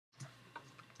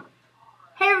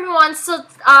Hey everyone, so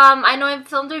I know I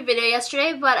filmed a video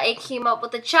yesterday, but I came up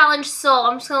with a challenge, so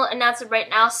I'm just going to announce it right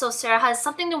now. So Sarah has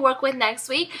something to work with next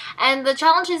week, and the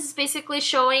challenge is basically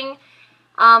showing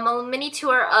a mini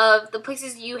tour of the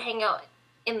places you hang out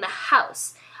in the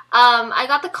house. I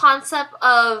got the concept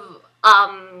of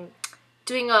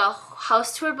doing a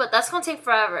house tour, but that's going to take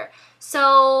forever.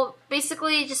 So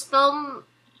basically just film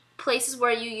places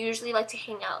where you usually like to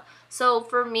hang out. So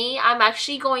for me, I'm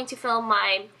actually going to film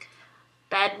my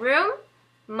bedroom,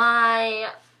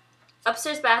 my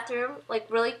upstairs bathroom, like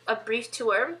really a brief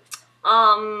tour,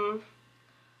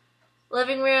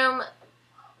 living room,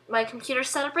 my computer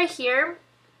setup right here,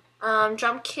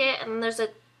 drum kit, and then there's a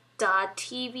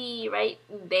TV right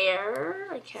there.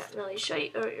 I can't really show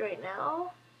you right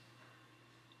now.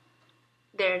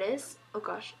 There it is. Oh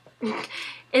gosh.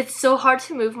 It's so hard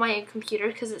to move my computer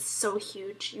because it's so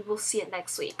huge. You will see it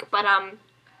next week. But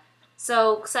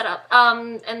so setup,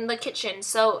 and the kitchen.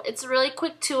 So it's a really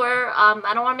quick tour. I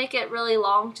don't want to make it really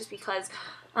long just because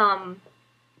filming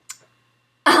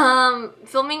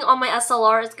on my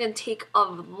SLR is going to take a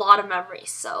lot of memory.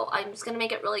 So I'm just going to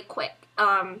make it really quick.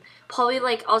 Probably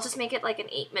like, I'll just make it like an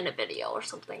 8-minute video or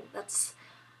something. That's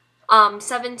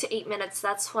 7 to 8 minutes.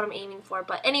 That's what I'm aiming for.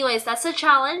 But anyways, that's a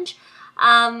challenge.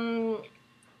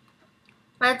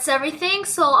 That's everything,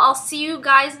 so I'll see you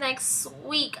guys next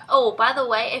week. Oh, by the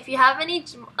way, if you have any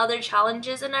other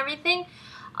challenges and everything,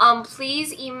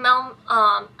 please email,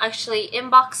 actually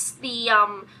inbox the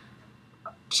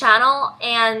channel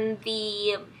and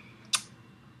the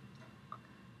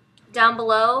down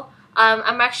below.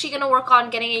 I'm actually gonna work on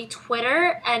getting a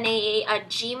Twitter and a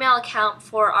Gmail account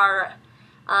for our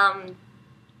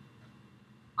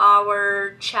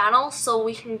channel, so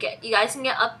we can get, you guys can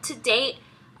get up to date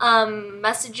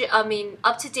up-to-date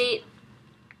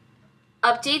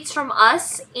updates from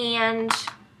us, and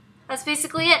that's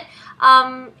basically it.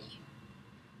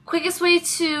 Quickest way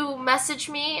to message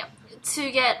me, to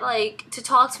get to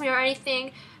talk to me or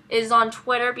anything, is on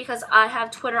Twitter, because I have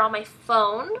Twitter on my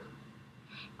phone.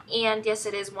 And yes,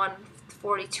 it is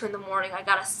 1:42 in the morning. I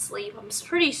gotta sleep. I'm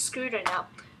pretty screwed right now.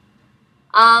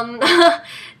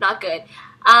 Not good.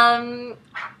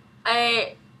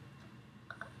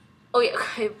 Oh yeah,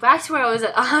 okay, back to where I was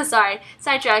at. Sorry,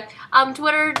 sidetracked.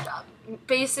 Twitter,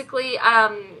 basically,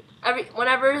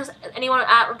 whenever anyone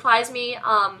replies me,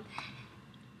 I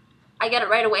get it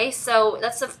right away. So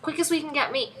that's the quickest we can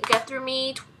get through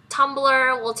me.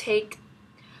 Tumblr will take.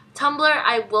 Tumblr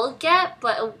I will get,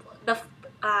 but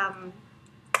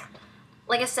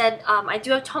like I said, I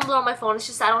do have Tumblr on my phone. It's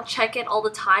just I don't check it all the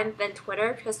time than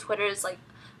Twitter, because Twitter is like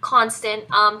constant.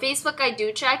 Facebook I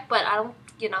do check, but I don't,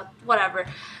 whatever.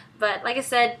 But like I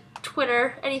said,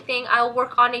 Twitter, anything, I'll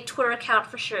work on a Twitter account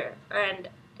for sure, and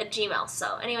a Gmail.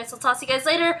 So anyways, I'll talk to you guys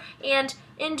later, and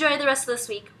enjoy the rest of this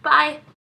week. Bye!